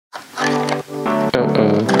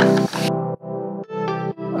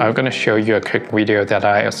I'm gonna show you a quick video that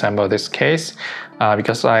I assembled this case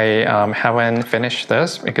because I haven't finished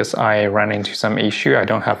this because I ran into some issue. I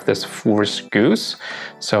don't have this 4 screws,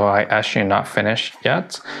 so I actually not finished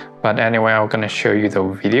yet. But anyway, I'm gonna show you the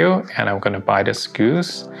video and I'm gonna buy the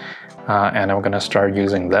screws and I'm gonna start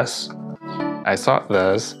using this. I saw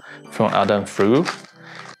this from Adafruit.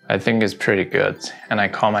 I think it's pretty good, and I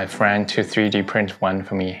called my friend to 3D print one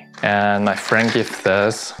for me. And my friend gave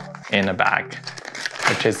this in a bag,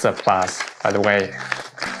 which is a plus, by the way.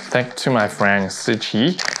 Thanks to my friend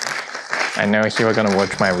Siqi. I know he was gonna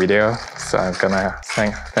watch my video, so I'm gonna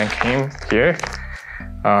thank him here.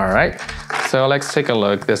 All right, so let's take a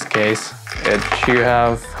look. This case, it should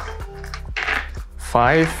have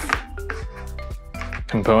 5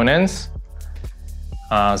 components.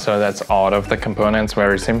 So that's all of the components,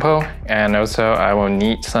 very simple. And also I will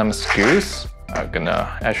need some screws. I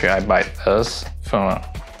buy this from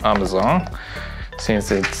Amazon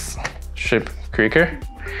since it's shipped quicker.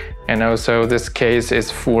 And also this case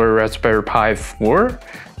is for Raspberry Pi 4.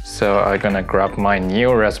 So I'm gonna grab my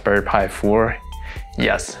new Raspberry Pi 4.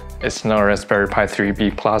 Yes, it's no Raspberry Pi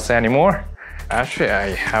 3B Plus anymore. Actually, I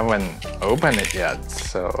haven't opened it yet,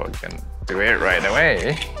 so I can do it right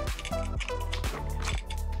away.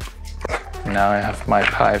 Now I have my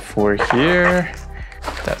Pi 4 here.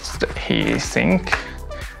 That's the heat sink.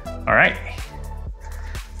 All right,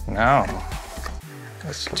 now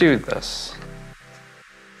let's do this.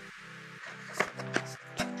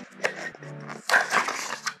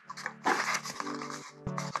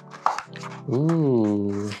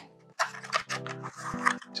 Ooh,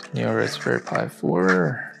 new Raspberry Pi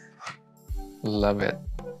 4. Love it.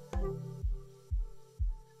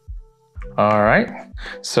 All right,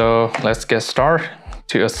 so let's get started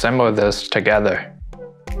to assemble this together.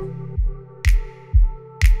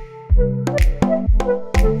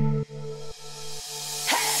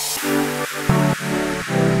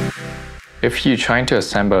 If you're trying to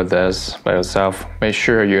assemble this by yourself, make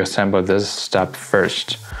sure you assemble this step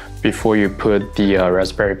first before you put the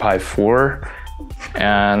Raspberry Pi 4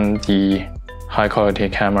 and the high quality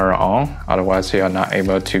camera on. Otherwise, you are not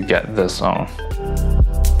able to get this on.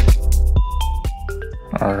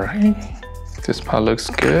 All right, this part looks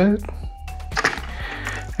good.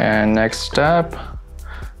 And next step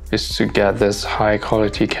is to get this high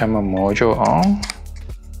quality camera module on.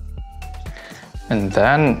 And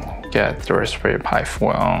then get the Raspberry Pi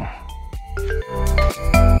 4 on.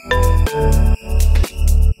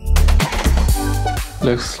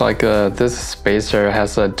 Looks like this spacer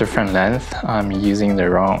has a different length. I'm using the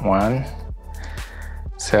wrong one.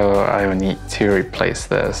 So I will need to replace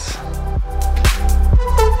this.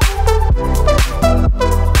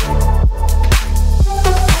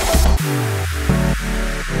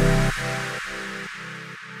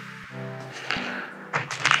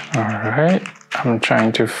 Alright, I'm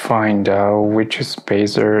trying to find out which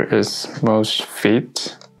spacer is most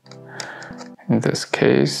fit in this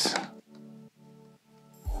case.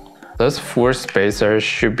 Those 4 spacers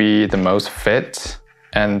should be the most fit,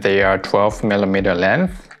 and they are 12mm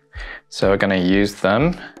length. So we're gonna use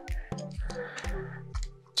them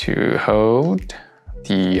to hold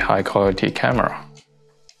the high quality camera.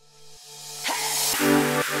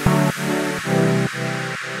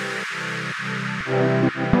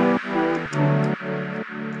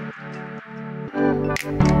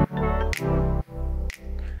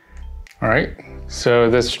 All right,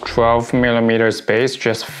 so this 12mm space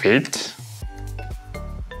just fit.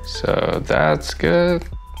 So that's good.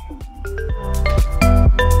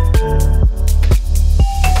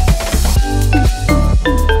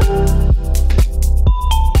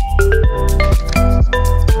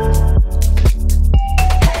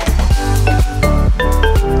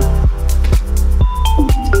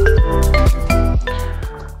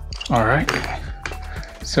 All right,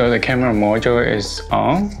 so the camera module is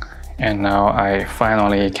on. And now I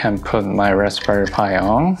finally can put my Raspberry Pi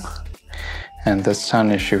on, and this time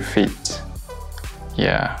it should fit.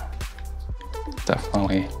 Yeah,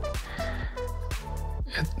 definitely.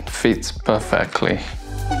 It fits perfectly.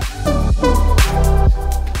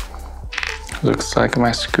 Looks like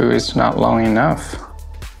my screw is not long enough.